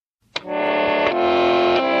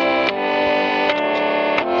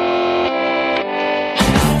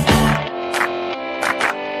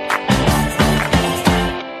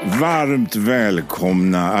Varmt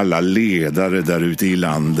välkomna alla ledare där ute i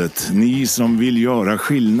landet, ni som vill göra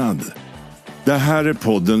skillnad. Det här är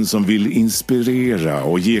podden som vill inspirera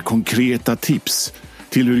och ge konkreta tips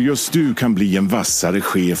till hur just du kan bli en vassare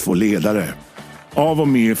chef och ledare. Av och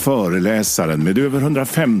med föreläsaren med över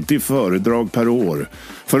 150 föredrag per år,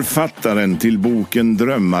 författaren till boken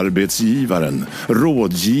Drömarbetsgivaren,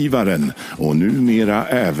 rådgivaren och numera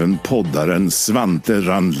även poddaren Svante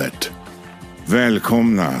Randlert.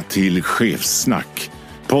 Välkomna till Chefssnack,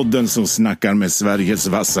 podden som snackar med Sveriges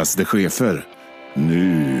vassaste chefer.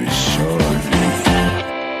 Nu kör vi!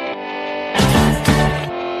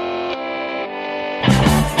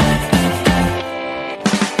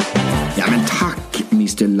 Ja, men tack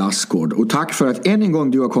Mr. Lassgård, och tack för att än en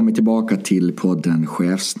gång du har kommit tillbaka till podden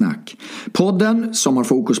Chefssnack. Podden som har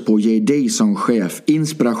fokus på att ge dig som chef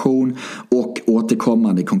inspiration och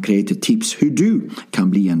återkommande konkreta tips hur du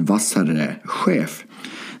kan bli en vassare chef.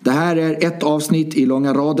 Det här är ett avsnitt i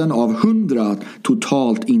långa raden av 100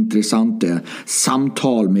 totalt intressanta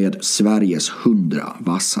samtal med Sveriges 100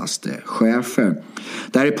 vassaste chefer.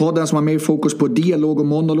 Det här är podden som har mer fokus på dialog och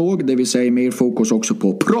monolog, det vill säga mer fokus också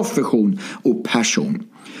på profession och passion.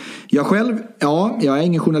 Jag själv, jag är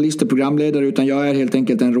ingen journalist och programledare, utan jag är helt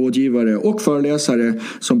enkelt en rådgivare och föreläsare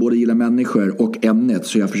som både gillar människor och ämnet,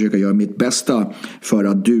 så jag försöker göra mitt bästa för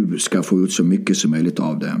att du ska få ut så mycket som möjligt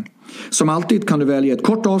av det. Som alltid kan du välja ett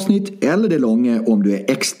kort avsnitt eller det långa om du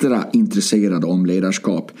är extra intresserad om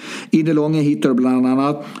ledarskap. I det långa hittar du bland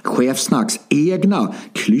annat Chefssnacks egna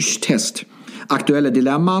klyschtest, aktuella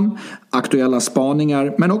dilemman, aktuella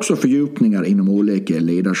spaningar, men också fördjupningar inom olika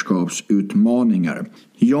ledarskapsutmaningar.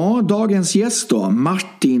 Ja, dagens gäst då,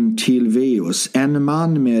 Martin Tilveus, en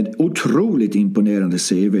man med otroligt imponerande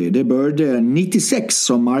CV. Det började 96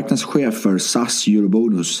 som marknadschef för SAS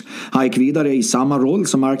Eurobonus. Han gick vidare i samma roll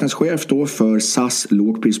som marknadschef då för SAS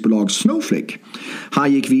lågprisbolag Snowflake.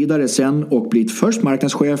 Han gick vidare sen och blivit först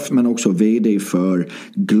marknadschef men också vd för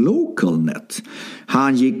Glocalnet.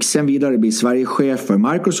 Han gick sen vidare bli Sverigechef för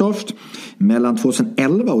Microsoft. Mellan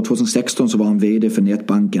 2011 och 2016 så var han vd för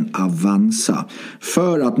nätbanken Avanza.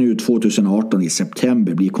 För att nu 2018 i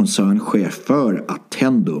september bli koncernchef för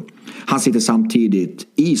Attendo. Han sitter samtidigt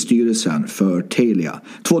i styrelsen för Telia.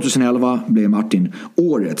 2011 blev Martin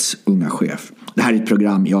årets unga chef. Det här är ett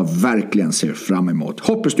program jag verkligen ser fram emot.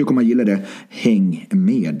 Hoppas du kommer att gilla det. Häng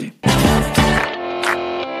med!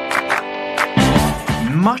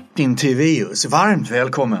 Martin Tilveus, varmt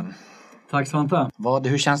välkommen! Tack Svante.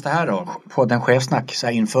 Hur känns det här då? På den Chefssnack så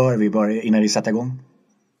här innan vi sätter igång.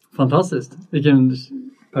 Fantastiskt. Vilken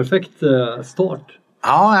perfekt start.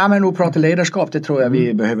 Ja, men att prata ledarskap, det tror jag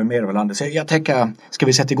vi behöver mer av landet. Så jag tänker, ska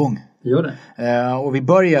vi sätta igång? Gör det. Och vi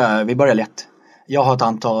börjar lätt. Jag har ett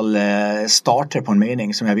antal starter på en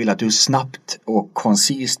mening som jag vill att du snabbt och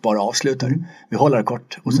koncist bara avslutar. Vi håller det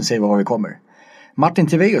kort och sen ser vi var vi kommer. Martin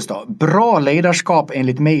Tilveus då. Bra ledarskap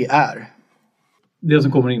enligt mig är? Det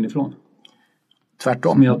som kommer inifrån.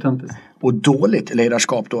 Tvärtom. Som är autentiskt. Och dåligt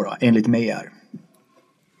ledarskap då enligt mig är?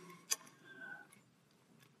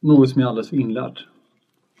 Något som är alldeles för inlärt.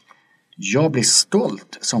 Jag blir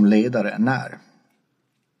stolt som ledare när?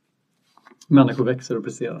 Människor växer och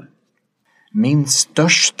presterar. Min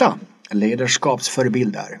största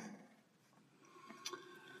ledarskapsförebild är?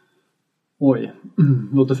 Oj,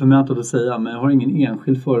 låter förmätet att säga, men jag har ingen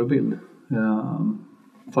enskild förebild.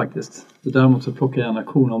 Faktiskt. Däremot så plockar jag gärna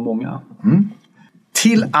korn av många.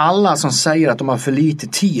 Till alla som säger att de har för lite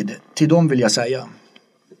tid, till dem vill jag säga?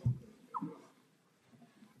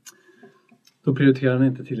 Då prioriterar ni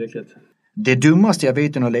inte tillräckligt. Det dummaste jag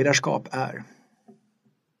vet inom ledarskap är?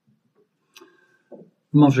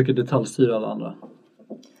 Man försöker detaljstyra alla andra.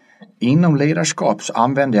 Inom ledarskap så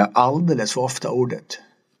använder jag alldeles för ofta ordet?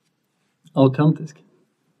 Autentisk.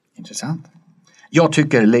 Intressant. Jag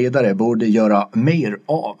tycker ledare borde göra mer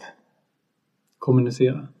av?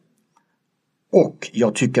 Kommunicera. Och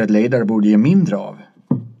jag tycker att ledare borde ge mindre av?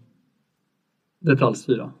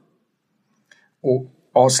 Detaljstyra. Och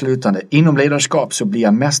avslutande, inom ledarskap så blir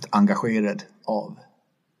jag mest engagerad av?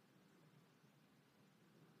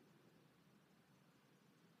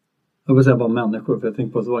 Jag vill säga bara människor, för jag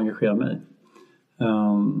tänker på att vad engagerar mig.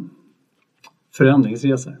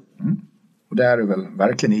 Förändringsresor. Och det är du väl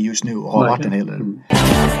verkligen i just nu och har varit en hel del.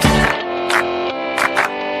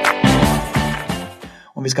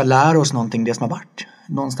 Om vi ska lära oss någonting, det som har varit.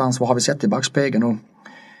 Någonstans, vad har vi sett i backspegeln? Och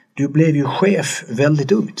du blev ju chef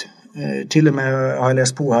väldigt ungt. Till och med har jag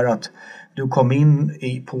läst på här att du kom in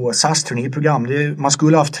på SAS turnéprogram. Man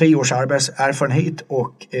skulle ha haft 3 års arbetserfarenhet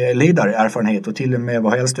och ledarerfarenhet och till och med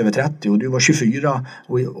var helst över 30. Och du var 24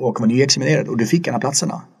 och var nyexaminerad och du fick en av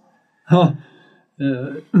platserna. Ja,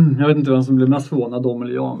 Jag vet inte vem som blev mest förvånad, de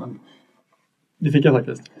eller jag, men det fick jag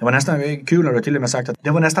faktiskt. Det var nästan kul när du till och med sagt att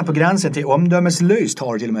det var nästan på gränsen till omdömeslöst,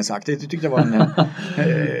 har du till och med sagt. Det tyckte jag var en...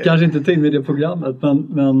 Kanske inte till med det programmet,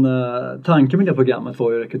 men tanken med det programmet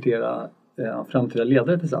var ju att rekrytera framtida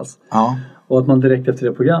ledare till SAS. Ja. Och att man direkt efter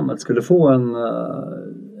det programmet skulle få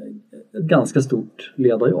ett ganska stort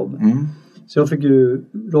ledarjobb. Mm. Så jag fick ju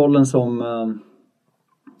rollen som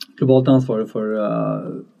globalt ansvarig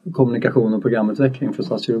för kommunikation och programutveckling för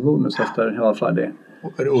SAS Eurobonus efter jag var färdig.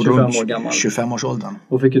 25 år gammal. 25-årsåldern.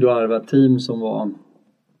 Och fick ju då ärva ett team som var...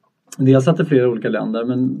 Dels satt i flera olika länder,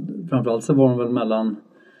 men framförallt så var de väl mellan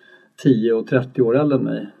 10 och 30 år äldre än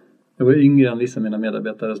mig. Jag var yngre än vissa av mina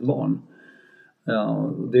medarbetares barn.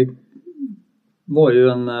 Ja, det var ju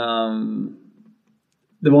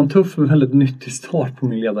det var en tuff men väldigt nyttig start på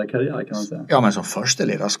min ledarkarriär, kan man säga. Ja, men som första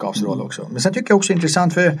ledarskapsroll också. Men sen tycker jag också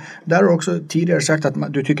intressant, för där har du också tidigare sagt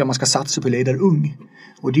att du tycker att man ska satsa på ledar-ung.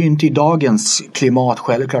 Och det är ju inte i dagens klimat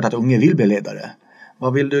självklart att unga vill bli ledare.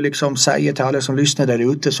 Vad vill du liksom säga till alla som lyssnar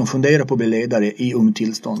där ute som funderar på att bli ledare i ung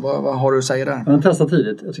tillstånd? Vad har du att säga där? Man testar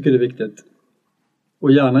tidigt. Jag tycker det är viktigt.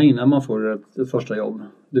 Och gärna innan man får ett första jobb.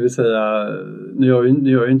 Det vill säga, nu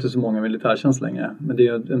gör jag inte så många militärtjänst längre. Men det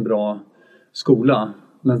är en bra skola.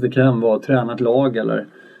 Men det kan vara att träna ett lag eller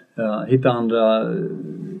hitta andra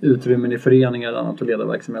utrymmen i föreningar eller annat och leda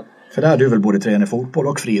verksamhet. För där du väl både tränar fotboll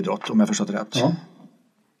och friidrott, om jag förstått rätt. Ja.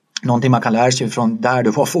 Någonting man kan lära sig från där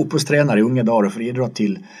du var fotbollstränare i unga dagar och friidrott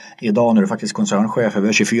till idag när du faktiskt är koncernchef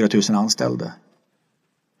över 24 000 anställda.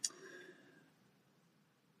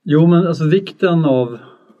 Jo, men alltså vikten av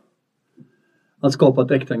att skapa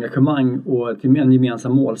ett äkta engagemang och en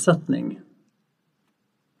gemensam målsättning.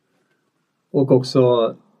 Och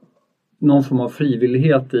också någon form av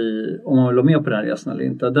frivillighet i om man vill vara med på den här resan eller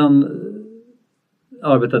inte. Den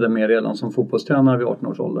arbetade med redan som fotbollstränare vid 18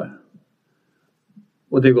 års ålder.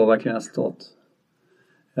 Och det gav verkligen resultat.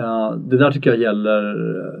 Det där tycker jag gäller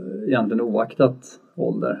egentligen oaktat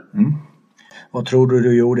ålder. Mm. Vad tror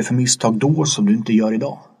du gjorde för misstag då som du inte gör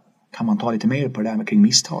idag? Kan man ta lite mer på det där med kring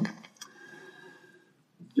misstag?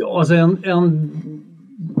 Ja, alltså en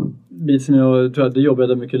bit som jag tror att det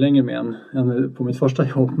jobbade mycket längre med än på mitt första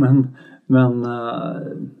jobb. Men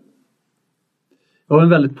jag har en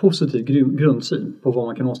väldigt positiv grundsyn på vad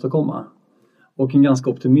man kan åstadkomma. Och en ganska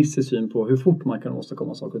optimistisk syn på hur fort man kan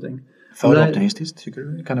åstadkomma saker och ting. För optimistiskt, tycker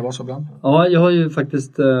du? Kan det vara så ibland? Ja, jag har ju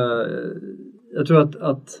faktiskt... jag tror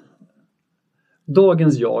att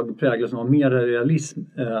dagens jag präglas av mer realism.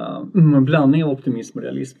 En blandning av optimism och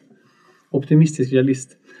realism. Optimistisk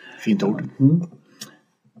realist. Fint ord. Mm.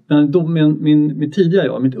 Men då, min tidiga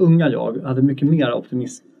jag, mitt unga jag, hade mycket mer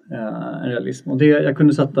optimism än realism. Och jag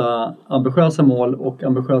kunde sätta ambitiösa mål och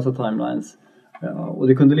ambitiösa timelines. Och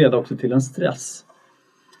det kunde leda också till en stress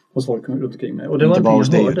hos folk runt omkring mig. Och det inte var bara hos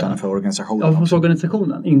dig hörde. Utan för organisationen. Ja, hos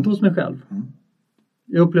organisationen. Inte hos mig själv. Mm.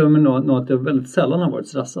 Jag upplever mig nog att jag väldigt sällan har varit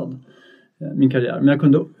stressad min karriär. Men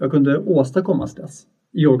jag kunde åstadkomma stress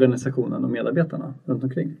i organisationen och medarbetarna runt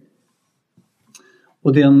omkring.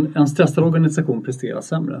 Och det är en stressad organisation presterar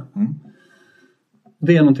sämre. Mm.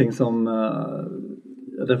 Det är någonting som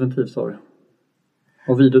jag definitivt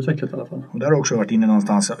har vidareutvecklat i alla fall. Och där har också varit inne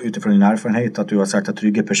någonstans utifrån din erfarenhet att du har sagt att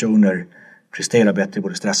trygga personer presterar bättre i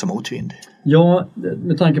både stress och motvind. Ja,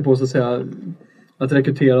 med tanke på så att säga att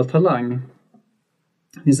rekrytera talang.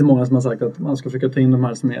 Det finns det många som har sagt att man ska försöka ta in de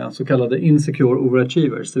här som är så kallade insecure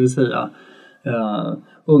overachievers. Det vill säga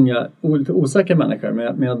unga, lite osäkra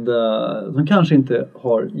människor som kanske inte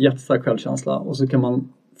har jättestark självkänsla. Och så kan man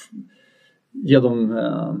ge dem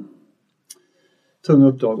tunga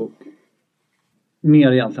uppdrag och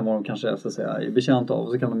mer egentligen vad de kanske så att säga, är bekänt av.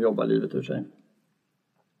 Och så kan de jobba livet ur sig.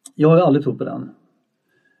 Jag har ju aldrig trott på den.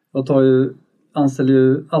 Jag anställer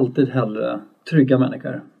ju alltid hellre trygga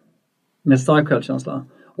människor med stark självkänsla.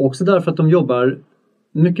 Och också därför att de jobbar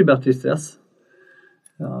mycket bättre i stress.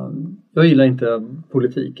 Jag gillar inte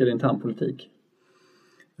politik eller internpolitik.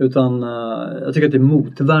 Utan jag tycker att det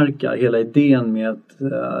motverkar hela idén med ett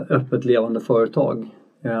öppet levande företag.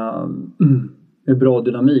 Med bra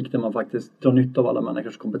dynamik där man faktiskt drar nytta av alla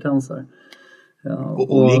människors kompetenser.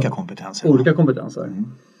 Och olika kompetenser. Olika kompetenser. Mm.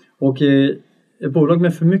 Och ett bolag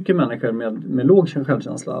med för mycket människor med låg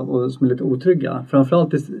självkänsla och som är lite otrygga,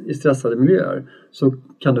 framförallt i stressade miljöer, så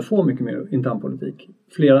kan det få mycket mer internpolitik.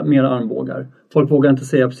 Mer armbågar. Folk vågar inte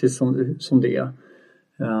säga precis som det är.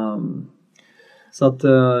 Så att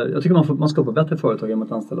jag tycker man skapar bättre företag genom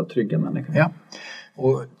att anställa trygga människor. Ja.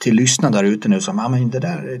 Och till lyssnare där ute nu som, men det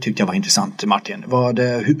där tyckte jag var intressant, Martin.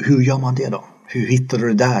 Hur gör man det då? Hur hittar du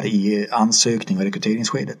det där i ansökning och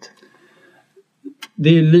rekryteringsskedet? Det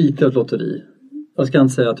är lite ett lotteri. Jag ska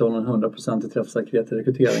inte säga att jag har någon 100% träffsäkerhet i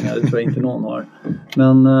rekryteringar, det tror jag inte någon har.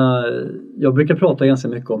 Men jag brukar prata ganska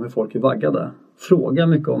mycket om hur folk är vaggade. Fråga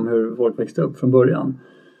mycket om hur folk växte upp från början.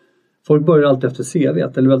 Folk börjar alltid efter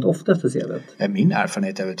CV:t, eller väldigt ofta efter CV:t. Min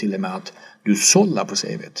erfarenhet är väl till och med att du sållar på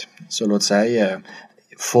CV:t. Så låt säga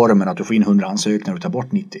formen att du får in 100 ansökningar och tar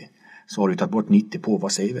bort 90. Så har du tagit bort 90 på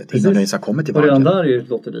vad CV:t innan du ens har kommit till banken. Och redan där är det ett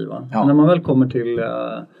lotteri, va? Ja. När man väl kommer till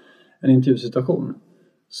en intervjusituation,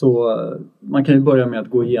 så man kan ju börja med att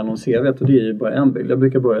gå igenom CV:t, och det är ju bara en bild. Jag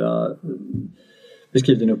brukar börja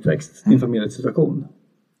beskriva din uppväxt, din familjesituation.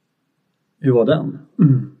 Hur var den?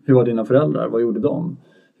 Hur var dina föräldrar? Vad gjorde de?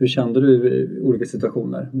 Hur kände du i olika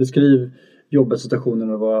situationer? Beskriv jobbsituationen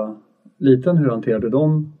när du var liten. Hur hanterade du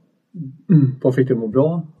dem? Vad fick du må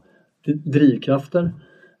bra? Drivkrafter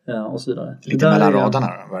och så vidare. Lite mellan raderna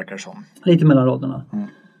verkar det som. Lite mellan raderna.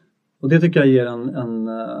 Och det tycker jag ger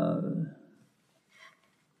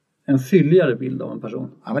en fylligare bild av en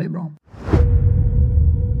person. Ja, men det är bra.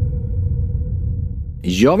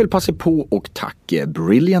 Jag vill passa på och tacka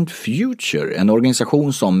Brilliant Future, en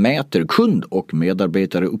organisation som mäter kund- och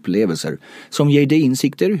medarbetareupplevelser som ger dig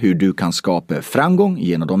insikter hur du kan skapa framgång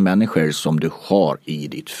genom de människor som du har i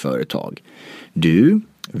ditt företag.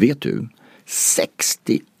 Vet du,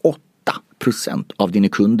 68% av dina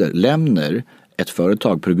kunder lämnar ett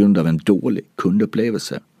företag på grund av en dålig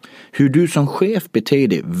kundupplevelse. Hur du som chef beter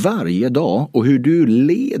dig varje dag och hur du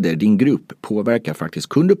leder din grupp påverkar faktiskt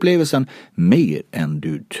kundupplevelsen mer än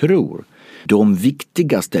du tror. De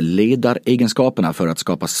viktigaste ledaregenskaperna för att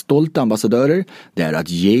skapa stolta ambassadörer, det är att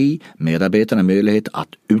ge medarbetarna möjlighet att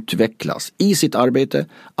utvecklas i sitt arbete,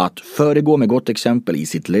 att föregå med gott exempel i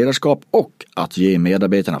sitt ledarskap och att ge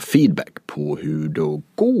medarbetarna feedback på hur det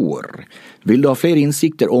går. Vill du ha fler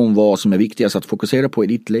insikter om vad som är viktigast att fokusera på i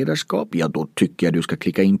ditt ledarskap? Ja, då tycker jag du ska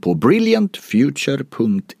klicka in på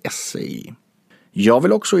brilliantfuture.se. Jag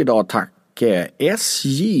vill också idag tacka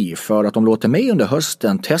SJ för att de låter mig under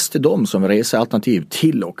hösten testa dem som resealternativ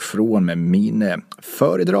till och från med mina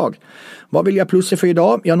föredrag. Vad vill jag plussa för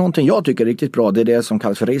idag? Ja, någonting jag tycker är riktigt bra, det är det som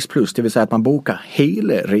kallas för resplus, det vill säga att man bokar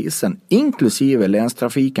hela resan inklusive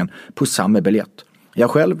länstrafiken på samma biljett. Jag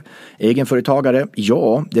själv, egenföretagare,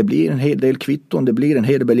 ja, det blir en hel del kvitton, det blir en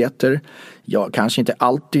hel del biljetter. Jag kanske inte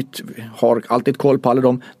alltid koll på alla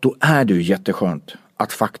dem. Då är det ju jätteskönt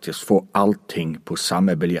att faktiskt få allting på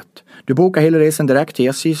samma biljett. Du bokar hela resan direkt till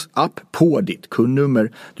SJs app på ditt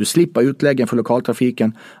kundnummer. Du slipper utläggen för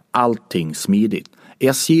lokaltrafiken. Allting smidigt.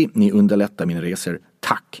 SJ, ni underlättar mina resor.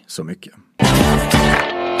 Tack så mycket.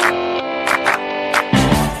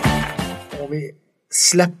 Och vi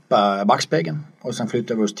släpper backspegeln och sen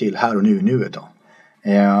flyttar vi oss till här och nuet då.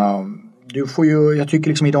 Du får ju, jag tycker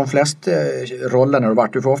liksom i de flesta rollerna du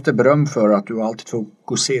varit, du får ofta beröm för att du alltid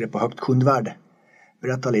fokuserar på högt kundvärde.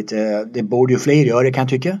 Berätta lite, det borde ju fler göra kan jag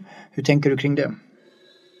tycka. Hur tänker du kring det?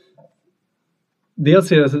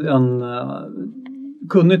 Dels är det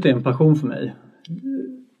kunnigt är en passion för mig.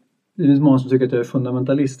 Det är många som tycker att jag är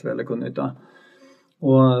fundamentalist vad gäller kundnytta.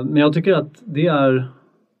 Men jag tycker att det är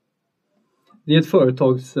ett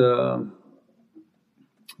företags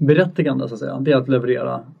berättigande så att säga. Det är att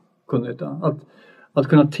leverera kundnytta. Att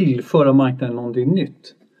kunna tillföra marknaden någonting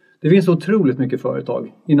nytt. Det finns otroligt mycket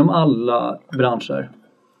företag inom alla branscher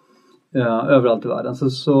överallt i världen.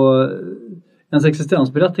 Så ens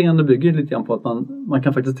existensberättigande bygger lite grann på att man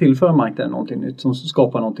kan faktiskt tillföra marknaden någonting nytt som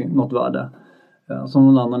skapar något värde som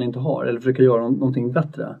någon annan inte har eller försöka göra någonting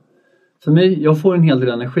bättre. För mig, jag får en hel del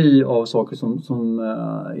energi av saker som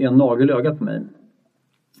är en nagel i ögat på mig.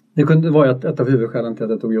 Det kunde vara ett av huvudskälen till att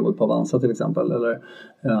jag tog jobbet på Avanza till exempel eller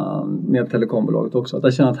med telekombolaget också. Att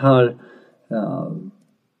jag känner att här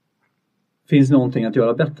finns någonting att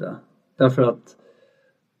göra bättre. Därför att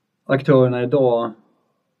aktörerna idag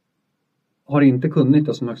har inte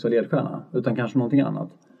kundnytta som högsta ledstjärna utan kanske någonting annat.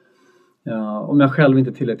 Om jag själv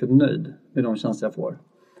inte är tillräckligt nöjd med de tjänster jag får.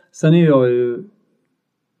 Sen är jag ju,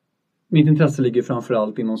 mitt intresse ligger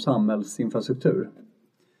framförallt inom samhällsinfrastruktur.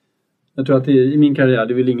 Jag tror att i min karriär,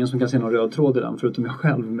 det är väl ingen som kan se någon röd tråd i den förutom jag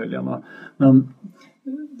själv möjligen. Men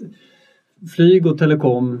flyg och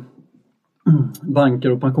telekom,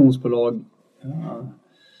 banker och pensionsbolag,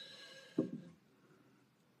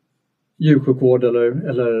 djursjukvård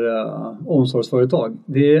eller omsorgsföretag.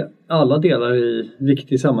 Det är alla delar i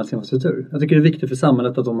viktig samhällsinfrastruktur. Jag tycker det är viktigt för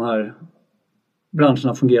samhället att de här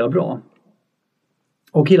branscherna fungerar bra.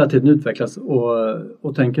 Och hela tiden utvecklas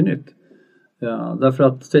och tänker nytt. Därför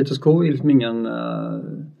att status quo är liksom ingen...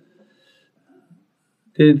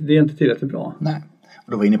 Det är inte tillräckligt bra. Nej.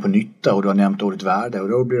 Och du var inne på nytta och du har nämnt ordet värde och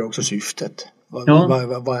då blir det också syftet.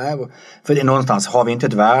 För det är någonstans, har vi inte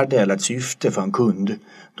ett värde eller ett syfte för en kund,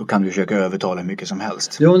 då kan du försöka övertala mycket som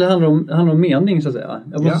helst. Ja, men det handlar om mening så att säga.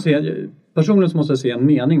 Personligen så måste jag se en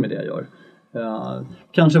mening med det jag gör.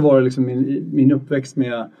 Kanske var det liksom min uppväxt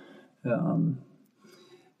med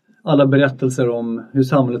alla berättelser om hur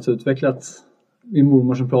samhället har utvecklats. Min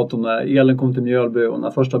mormor som pratade om när elen kom till Mjölby och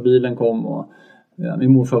när första bilen kom, och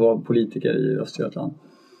min morfar var politiker i Östergötland.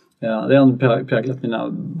 Det har präglat mina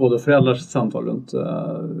båda föräldrars samtal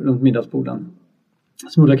runt middagsborden.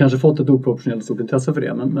 Så jag kanske fått ett oproportionellt stort intresse för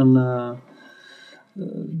det. Men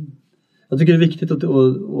jag tycker det är viktigt att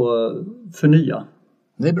förnya.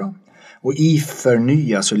 Det är bra. Och i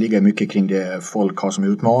förnya så ligger mycket kring det folk har som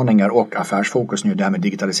utmaningar och affärsfokus nu, det här med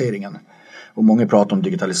digitaliseringen. Och många pratar om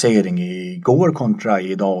digitalisering igår kontra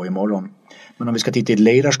idag och imorgon. Men om vi ska titta i ett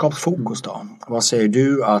ledarskapsfokus då. Vad säger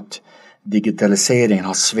du att digitaliseringen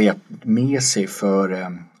har svept med sig för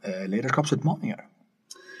ledarskapsutmaningar?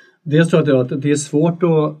 Dels tror jag att det är svårt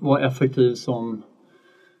att vara effektiv som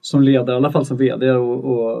ledare, i alla fall som vd,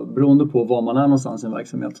 och beroende på var man är någonstans i en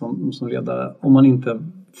verksamhet som ledare, om man inte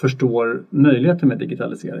förstår möjligheten med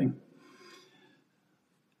digitalisering.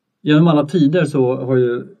 Genom alla tider så har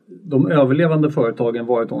ju de överlevande företagen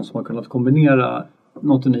varit de som har kunnat kombinera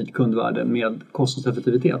något unikt kundvärde med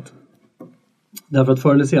kostnadseffektivitet. Därför att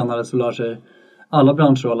förr eller senare så lär sig alla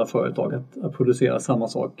branscher och alla företag att producera samma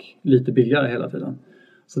sak lite billigare hela tiden.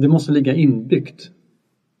 Så det måste ligga inbyggt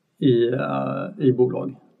i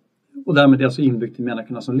bolag. Och därmed är det alltså inbyggt i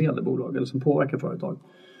människorna som leder bolag eller som påverkar företag.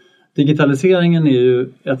 Digitaliseringen är ju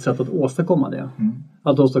ett sätt att åstadkomma det.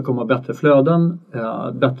 Att åstadkomma bättre flöden,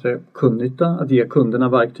 bättre kundnytta, att ge kunderna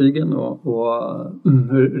verktygen och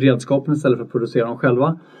redskapen istället för att producera dem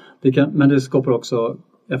själva. Men det skapar också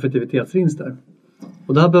effektivitetsvinster.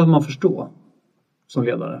 Och det här behöver man förstå som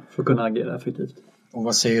ledare för att kunna agera effektivt. Och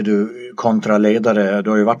vad säger du kontra ledare? Du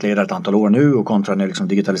har ju varit ledare ett antal år nu, och kontra när liksom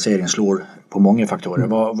digitalisering slår på många faktorer.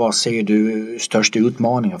 Vad ser du största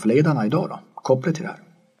utmaningar för ledarna idag då? Kopplat till det här.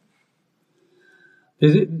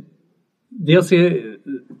 Dels är,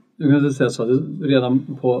 du kan inte säga så,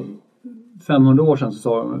 redan på 500 år sedan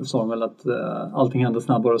så sa de väl att allting händer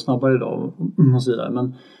snabbare och snabbare idag och så vidare.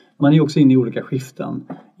 Men man är också inne i olika skiften.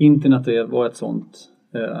 Internet var ett sånt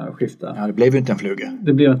skifte. Ja, det blev ju inte en fluga.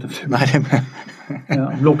 Det blev inte en fluga.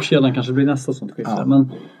 Nej, blockkedjan kanske blir nästa sånt skifte.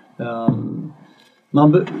 Ja.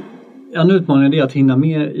 Men en utmaning är att hinna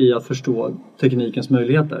med i att förstå teknikens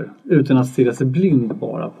möjligheter utan att stirra sig blind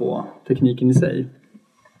bara på tekniken i sig.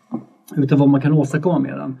 Utan vad man kan åstadkomma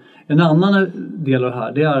med den. En annan del av det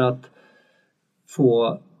här, det är att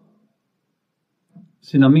få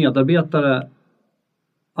sina medarbetare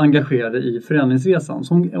engagerade i förändringsresan.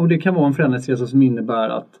 Och det kan vara en förändringsresa som innebär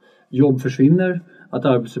att jobb försvinner, att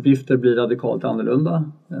arbetsuppgifter blir radikalt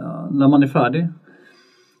annorlunda när man är färdig.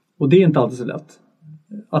 Och det är inte alltid så lätt.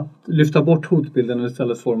 Att lyfta bort hotbilden och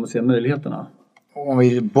istället få dem att se möjligheterna. Om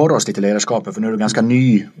vi borrar oss lite i ledarskapet, för nu är du ganska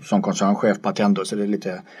ny som koncernchef på Attendo, så det är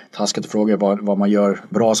lite taskigt att fråga vad man gör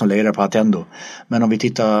bra som ledare på Attendo. Men om vi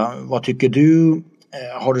tittar, vad tycker du,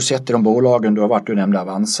 har du sett i de bolagen du har varit, du nämnde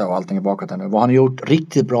Avanza och allting bakåt nu, vad har ni gjort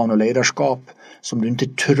riktigt bra med ledarskap som du inte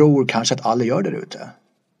tror kanske att alla gör där ute?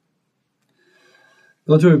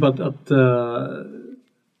 Jag tror på att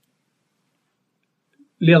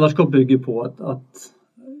ledarskap bygger på att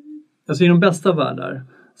alltså i de bästa världar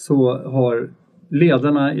så har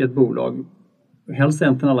ledarna i ett bolag, helst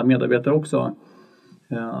egentligen alla medarbetare också,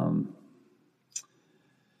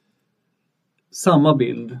 samma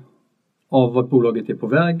bild av vad bolaget är på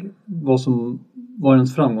väg, vad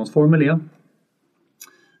ens framgångsformel är,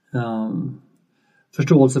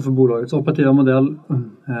 förståelse för bolagets operativa modell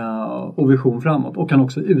och vision framåt, och kan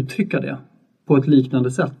också uttrycka det på ett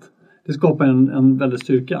liknande sätt. Det skapar en väldigt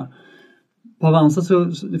styrka. På Avanza så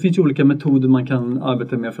det finns ju olika metoder man kan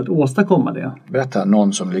arbeta med för att åstadkomma det. Berätta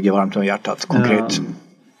någon som ligger varmt om hjärtat, konkret.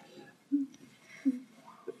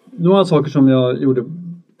 Några saker som jag gjorde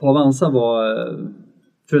på Avanza var,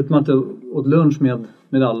 förutom att jag åt lunch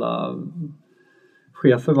med alla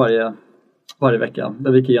chefer varje vecka,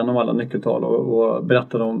 där vi gick igenom alla nyckeltal och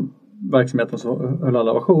berättade om verksamheten som höll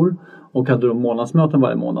alla ajour, och hade de månadsmöten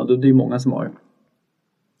varje månad. Det är många som har.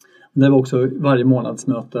 Det var också varje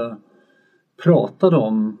månadsmöte pratade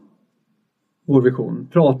om vår vision,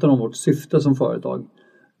 pratade om vårt syfte som företag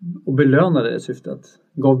och belönade det syftet.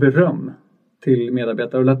 Gav beröm till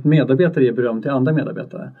medarbetare och lät medarbetare ge beröm till andra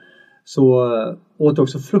medarbetare. Så åt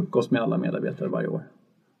också frukost med alla medarbetare varje år.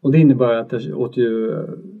 Och det innebär att jag åt ju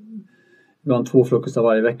ibland 2 frukostar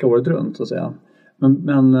varje vecka året runt, så att säga.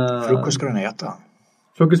 Men frukost ska den äta.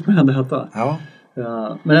 Frukost ska den äta. Ja.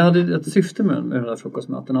 Men jag hade ett syfte med de här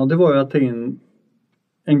frukostmötena, och det var ju att ta in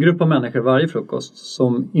en grupp av människor varje frukost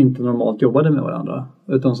som inte normalt jobbade med varandra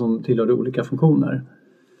utan som tillhörde olika funktioner.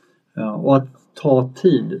 Och att ta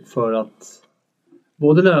tid för att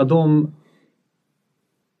både lära dem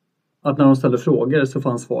att när de ställde frågor så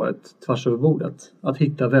fanns svaret tvärs över bordet. Att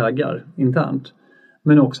hitta vägar internt.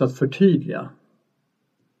 Men också att förtydliga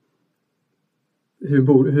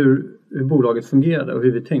hur bolaget fungerade och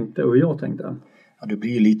hur vi tänkte och hur jag tänkte. Ja, du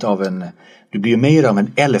blir mer av en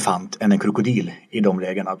elefant än en krokodil i de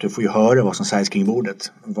lägena. Du får ju höra vad som sägs kring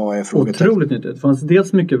bordet. Vad är frågetecken? Otroligt nyttigt. Det fanns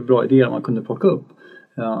dels mycket bra idéer man kunde plocka upp.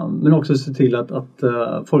 Men också se till att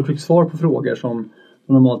folk fick svar på frågor som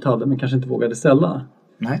de normalt hade men kanske inte vågade ställa.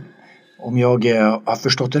 Nej. Om jag har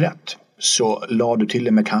förstått det rätt så la du till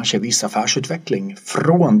och med kanske viss affärsutveckling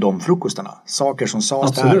från de frukostarna. Saker som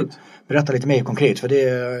sades där. Absolut. Berätta lite mer konkret för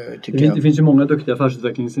det tycker jag. Det finns ju många duktiga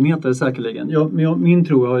affärsutvecklingsenheter säkerligen. Min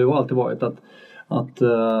tro har ju alltid varit att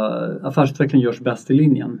affärsutveckling görs bäst i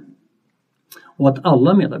linjen. Och att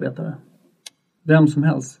alla medarbetare, vem som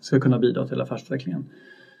helst, ska kunna bidra till affärsutvecklingen.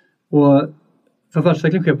 Och för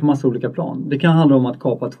affärsutveckling sker på massa olika plan. Det kan handla om att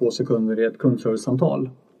kapa 2 sekunder i ett kundservicesamtal.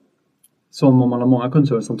 Som om man har många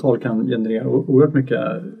kundservicesamtal kan generera oerhört mycket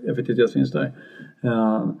effektivitetsvinster.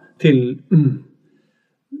 Till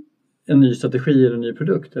en ny strategi eller en ny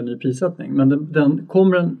produkt, en ny prissättning. Men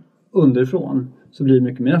kommer den underifrån så blir det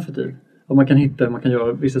mycket mer effektiv. Och man kan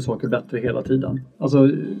göra vissa saker bättre hela tiden. Alltså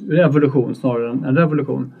revolution snarare än en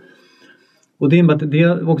revolution. Och det innebär att det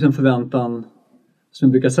är också en förväntan som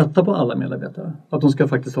vi brukar sätta på alla medarbetare. Att de ska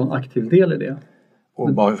faktiskt ha en aktiv del i det.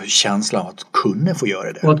 Och bara känslan av att kunna få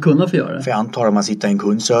göra det. Och att kunna få göra det. För jag antar att man sitter i en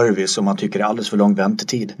kundservice och man tycker det är alldeles för lång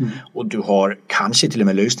väntetid. Och du har kanske till och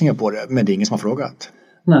med lösningar på det, men det är ingen som har frågat.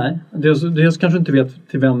 Nej, dels kanske inte vet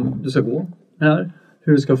till vem du ska gå här.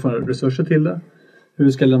 Hur du ska få resurser till det. Hur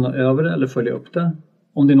du ska lämna över det eller följa upp det.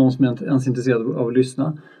 Om det är någon som är ens intresserad av att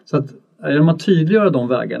lyssna. Så att genom att tydliggöra de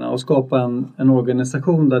vägarna och skapa en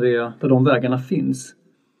organisation där de vägarna finns.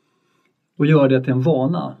 Och göra det till en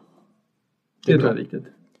vana. Det tror jag är viktigt.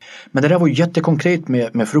 Men det där var ju jättekonkret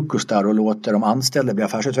med frukostar och låta de anställda bli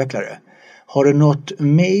affärsutvecklare. Har du något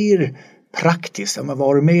mer praktiskt? Vad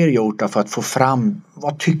har du mer gjort för att få fram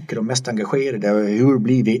vad tycker de mest engagerade? Hur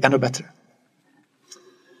blir vi ännu bättre?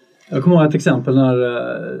 Jag kommer ihåg ett exempel när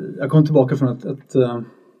jag kom tillbaka från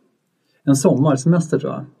en sommarsemester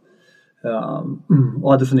tror jag.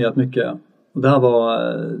 Och hade funderat mycket. Och det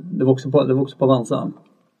var också på Avanza.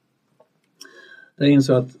 Där jag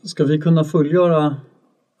insåg att ska vi kunna fullgöra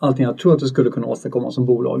allting jag tror att vi skulle kunna åstadkomma som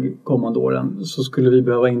bolag kommande åren så skulle vi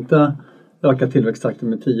behöva inte öka tillväxttakten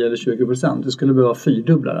med 10 eller 20%. Vi skulle behöva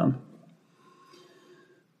 4-dubbla den.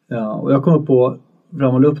 Ja, och jag kom upp på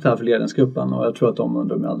framhålla upp det här för ledningsgruppen och jag tror att de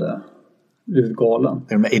undrar om jag hade blivit galen.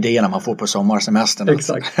 Det är de idéerna man får på sommarsemestern.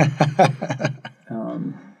 Exakt.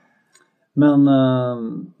 Men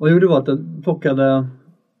vad jag gjorde var att jag plockade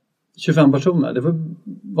 25 personer. Det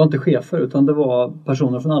var inte chefer utan det var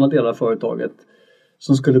personer från alla delar av företaget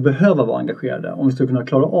som skulle behöva vara engagerade om vi skulle kunna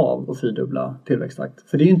klara av att 4-dubbla tillväxttakt.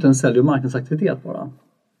 För det är ju inte en sälj- och marknadsaktivitet bara.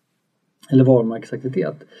 Eller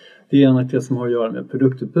varumärkesaktivitet. Det är en aktivitet som har att göra med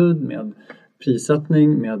produktutbud, med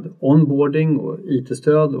prissättning, med onboarding och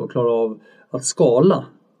IT-stöd och klara av att skala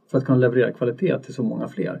för att kunna leverera kvalitet till så många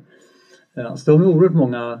fler. Så det har oerhört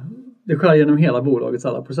många, det skär genom hela bolagets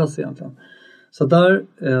alla processer egentligen. Så där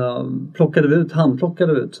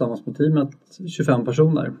handplockade vi ut tillsammans med teamet 25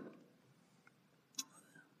 personer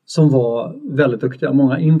som var väldigt duktiga,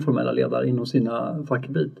 många informella ledare inom sina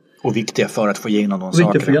fackbit. Och viktiga för att få igenom de sakerna.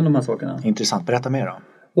 Viktiga för igenom de här sakerna. Intressant, berätta mer då.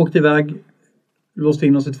 Åkte iväg, låste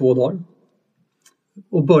in oss i 2 dagar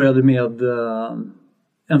och började med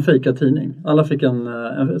en fejkad tidning. Alla fick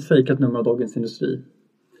ett fejkat nummer av Dagens Industri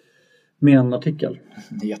med en artikel.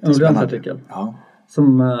 En ordentlig artikel. Ja.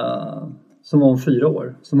 Som var om 4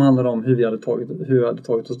 år. Som handlade om hur vi hade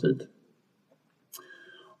tagit oss dit.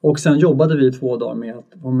 Och sen jobbade vi i 2 dagar med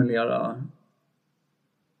att formulera.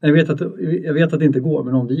 Jag vet att det inte går,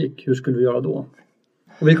 men om det gick, hur skulle vi göra då?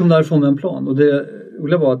 Och vi kom därifrån med en plan. Och det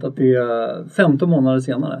roliga var att det 15 månader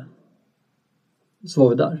senare så var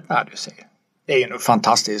vi där. Ja, du ser. Det är ju en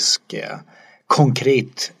fantastisk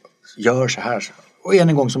konkret gör så här. Och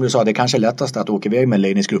en gång som du sa, det är kanske lättast att åka iväg med en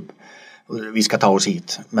ledningsgrupp. Vi ska ta oss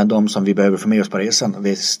hit. Men de som vi behöver få med oss på resan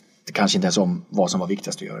visste kanske inte ens om vad som var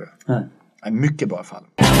viktigast att göra. Nej. Mycket bra fall.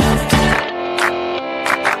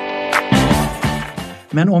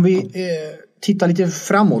 Men om vi tittar lite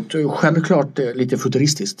framåt, självklart lite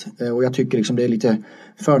futuristiskt. Och jag tycker liksom det är lite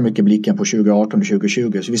för mycket blicken på 2018 och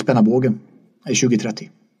 2020. Så vi spänner bågen i 2030.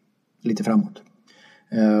 Lite framåt.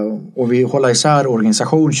 Och vi håller isär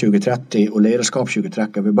organisation 2030 och ledarskap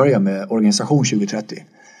 2030. Vi börjar med organisation 2030.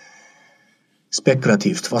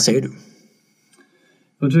 Spekulativt, vad säger du?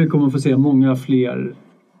 Jag tror vi kommer få se många fler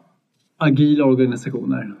agila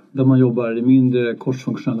organisationer där man jobbar i mindre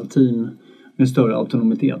korsfunktionella team med större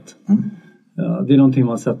autonomitet. Det är någonting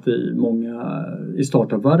man sett i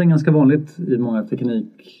startup-världen ganska vanligt, i många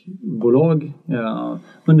teknikbolag.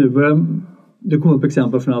 Men nu börjar det komma upp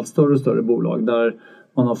exempel från allt större och större bolag där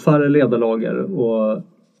man har färre ledarlager och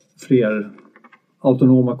fler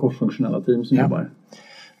autonoma korsfunktionella team som jobbar.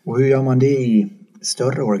 Och hur gör man det i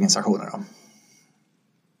större organisationer då?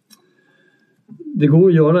 Det går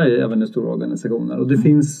att göra även i stora organisationer och det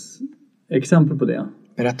finns exempel på det.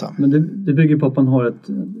 Berätta. Men det bygger på att man har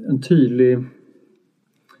en tydlig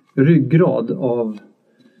ryggrad av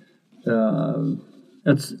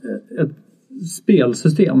ett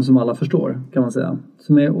spelsystem som alla förstår, kan man säga.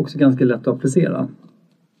 Som är också ganska lätt att applicera.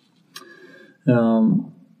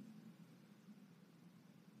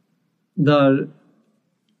 Där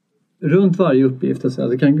runt varje uppgift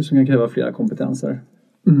som kan kräva flera kompetenser.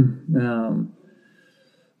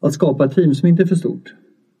 Att skapa ett team som inte är för stort.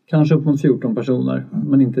 Kanske upp mot 14 personer,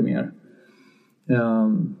 men inte mer.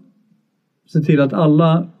 Se till att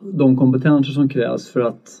alla de kompetenser som krävs för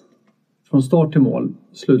att från start till mål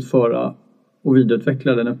slutföra och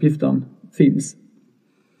vidareutveckla den uppgiften finns.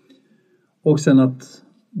 Och sen att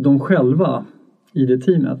de själva i det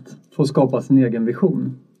teamet får skapa sin egen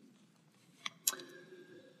vision.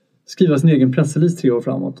 Skriva sin egen pressrelease 3 år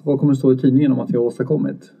framåt. Vad kommer stå i tidningen om att vi har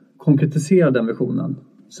åstadkommit? Konkretisera den visionen.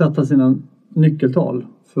 Sätta sina nyckeltal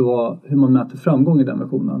för hur man mäter framgång i den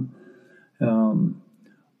visionen.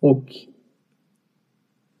 Och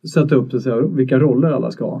sätta upp vilka roller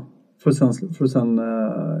alla ska ha. För att sen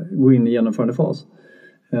gå in i genomförandefas.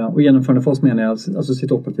 Och genomförandefas menar jag alltså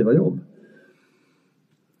sitt operativa jobb.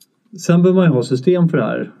 Sen behöver man ju ha system för det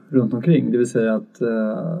här runt omkring. Det vill säga att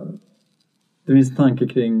det finns en tanke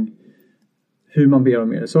kring hur man ber om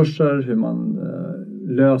mer resurser. Hur man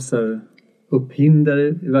löser upp hinder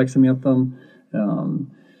i verksamheten.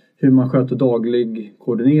 Hur man sköter daglig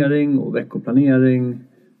koordinering och veckoplanering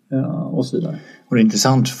och så vidare. Och det är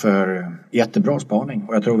intressant för jättebra spaning.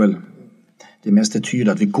 Och jag tror väl det mest är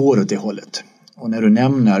tydligt att vi går åt det hållet. Och när du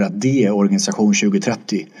nämner att det är organisation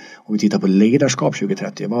 2030 och vi tittar på ledarskap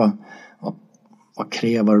 2030. Vad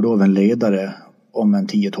kräver då av en ledare om en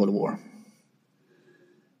 10-12 år?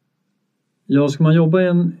 Ja, ska man jobba i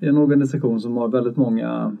en organisation som har väldigt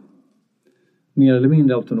många mer eller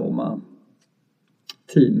mindre autonoma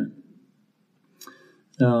team,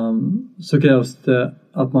 så krävs det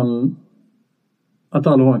att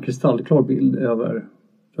alla har en kristallklar bild över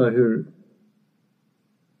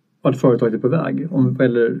vart företaget är på väg.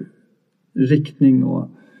 Eller riktning och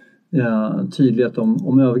tydlighet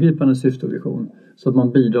om övergripande syfte och vision. Så att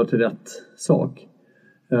man bidrar till rätt sak.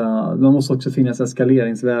 Man måste också finnas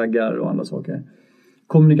eskaleringsvägar och andra saker.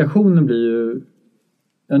 Kommunikationen blir ju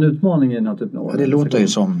en utmaning i den här typen av organisation. Det låter ju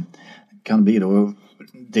som kan bli då.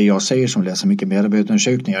 Det jag säger som läser mycket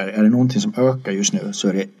medarbetarundersökningar, är det någonting som ökar just nu så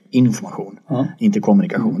är det information, inte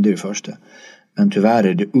kommunikation, det är det första. Men tyvärr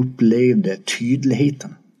är det upplevde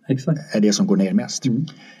tydligheten. Exakt. Är det som går ner mest.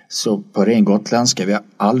 Så på ren gotländska, vi har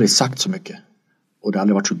aldrig sagt så mycket och det har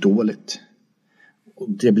aldrig varit så dåligt. Och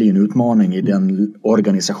det blir en utmaning i den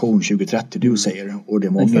organisation 2030 du säger och det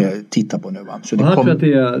många tittar på nu. Så det här tror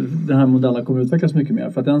jag att den här modellen kommer utvecklas mycket mer,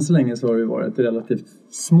 för att än så länge så har det varit relativt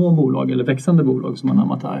små bolag eller växande bolag som man har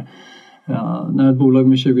anammat här. När ett bolag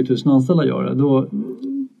med 20 000 anställda gör det,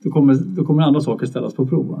 då kommer andra saker ställas på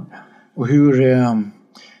prov. Och hur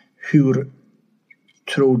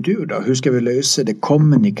tror du då? Hur ska vi lösa det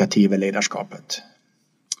kommunikativa ledarskapet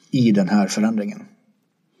i den här förändringen?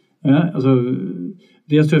 Ja, alltså,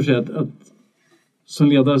 dels tror jag att som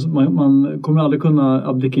ledare man kommer aldrig kunna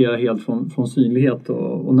abdikera helt från synlighet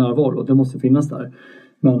och närvaro. Det måste finnas där.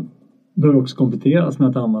 Men det bör också kompletteras med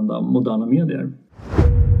att använda moderna medier.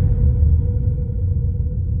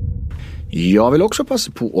 Jag vill också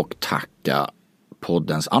passa på att tacka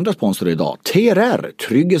poddens andra sponsor idag, TRR,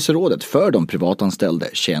 Trygghetsrådet för de privatanställda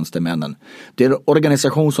tjänstemännen. Det är en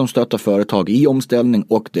organisation som stöttar företag i omställning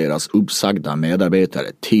och deras uppsagda medarbetare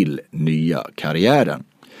till nya karriären.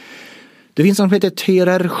 Det finns något som heter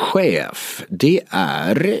TRR-chef. Det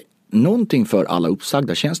är någonting för alla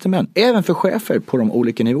uppsagda tjänstemän, även för chefer på de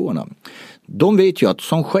olika nivåerna. De vet ju att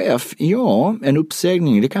som chef, en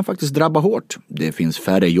uppsägning det kan faktiskt drabba hårt. Det finns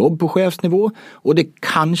färre jobb på chefsnivå och det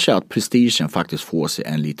kanske att prestigen faktiskt får sig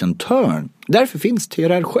en liten törn. Därför finns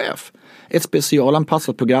TRR-chef. Ett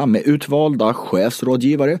specialanpassat program med utvalda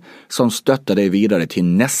chefsrådgivare som stöttar dig vidare till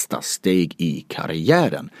nästa steg i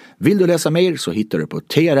karriären. Vill du läsa mer så hittar du på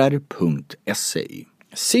trr.se.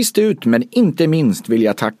 Sist ut men inte minst vill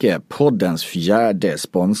jag tacka poddens fjärde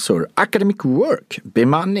sponsor Academic Work,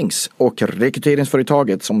 bemannings- och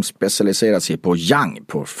rekryteringsföretaget som specialiserar sig på young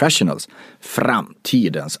professionals,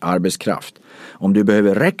 framtidens arbetskraft. Om du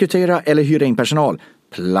behöver rekrytera eller hyra in personal,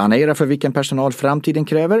 planera för vilken personal framtiden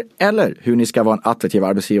kräver eller hur ni ska vara en attraktiv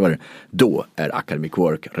arbetsgivare, då är Academic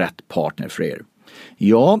Work rätt partner för er.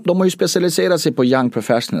 Ja, de har ju specialiserat sig på young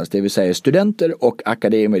professionals, det vill säga studenter och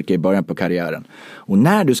akademiker i början på karriären. Och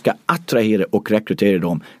när du ska attrahera och rekrytera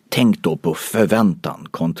dem, tänk då på förväntan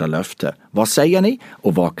kontra löfte. Vad säger ni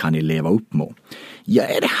och vad kan ni leva upp med? Ja,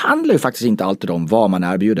 det handlar ju faktiskt inte alltid om vad man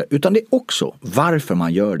erbjuder, utan det är också varför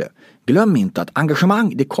man gör det. Glöm inte att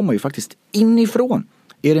engagemang, det kommer ju faktiskt inifrån.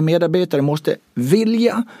 Era medarbetare måste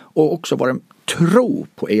vilja och också vara tro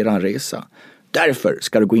på er resa. Därför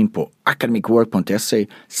ska du gå in på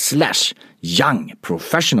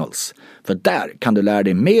academicwork.se/youngprofessionals. För där kan du lära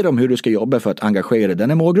dig mer om hur du ska jobba för att engagera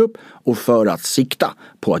denna målgrupp och för att sikta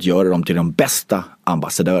på att göra dem till de bästa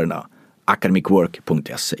ambassadörerna.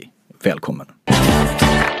 academicwork.se. Välkommen!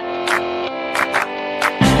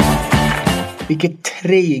 Vilka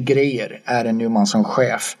 3 grejer är det nu man som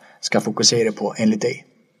chef ska fokusera på enligt dig?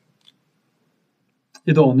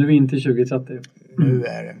 Idag, nu är vi in till 2030. Nu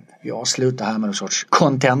är det. Vi avslutar här med en sorts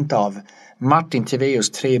content av Martin Tivéus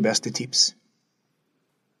 3 bästa tips.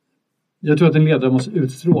 Jag tror att en ledare måste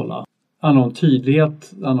utstråla. Det handlar om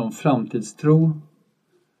tydlighet, det handlar om framtidstro.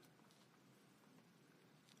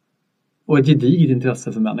 Och ett gediget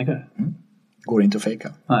intresse för människor. Går inte att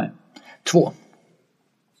fejka. Nej. 2.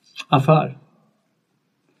 Affär.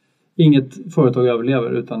 Inget företag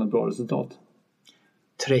överlever utan ett bra resultat.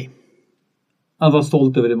 3. Att vara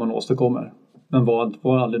stolt över det man åstadkommer. Men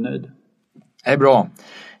var aldrig nöjd. Det är bra.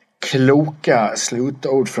 Kloka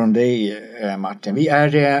slutord från dig, Martin. Vi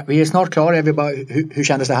är snart klara. Hur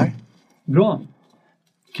kändes det här? Bra.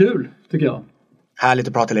 Kul, tycker jag. Härligt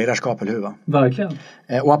att prata ledarskap, eller hur? Va? Verkligen.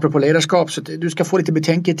 Och apropå ledarskap, så du ska få lite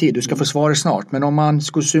betänketid. Du ska få svara snart. Men om man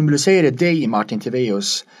skulle symbolisera dig, Martin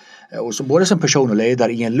Tivéus, och så både som person och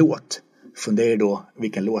ledare i en låt, fundera då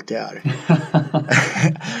vilken låt det är.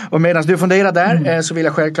 Och medan du funderar där så vill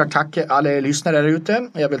jag självklart tacka alla lyssnare där ute.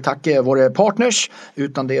 Jag vill tacka våra partners.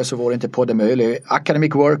 Utan det så vore inte podden möjlig.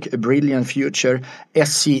 Academic Work, Brilliant Future,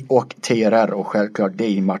 SC och TRR och självklart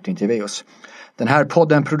dig, Martin Tivéus. Den här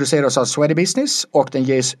podden produceras av Sweaty Business och den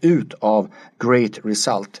ges ut av Great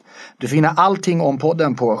Result. Du finner allting om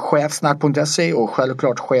podden på chefsnack.se och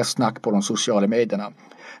självklart chefsnack på de sociala medierna.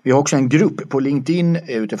 Vi har också en grupp på LinkedIn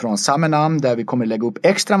utifrån samma namn där vi kommer lägga upp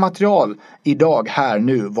extra material idag här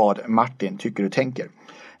nu vad Martin tycker och tänker.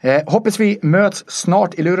 Hoppas vi möts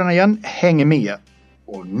snart i lurarna igen. Häng med.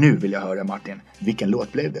 Och nu vill jag höra, Martin, vilken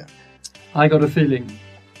låt blev det? I got a feeling.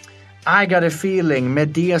 I got a feeling. Med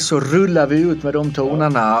det så rullar vi ut med de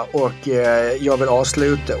tonerna och jag vill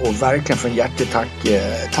avsluta och verkligen från hjärtat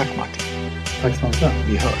tack Martin. Tack så mycket.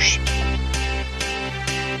 Vi hörs.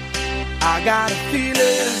 I got a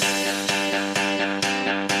feeling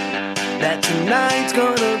that tonight's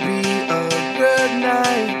gonna be a good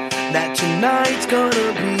night. That tonight's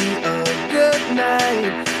gonna be a good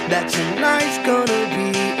night. That tonight's gonna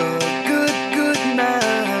be a good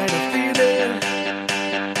night. A feeling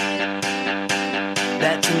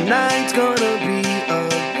that tonight's gonna be a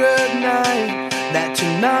good night. That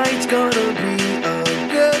tonight's gonna be a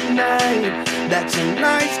good night. That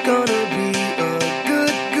tonight's gonna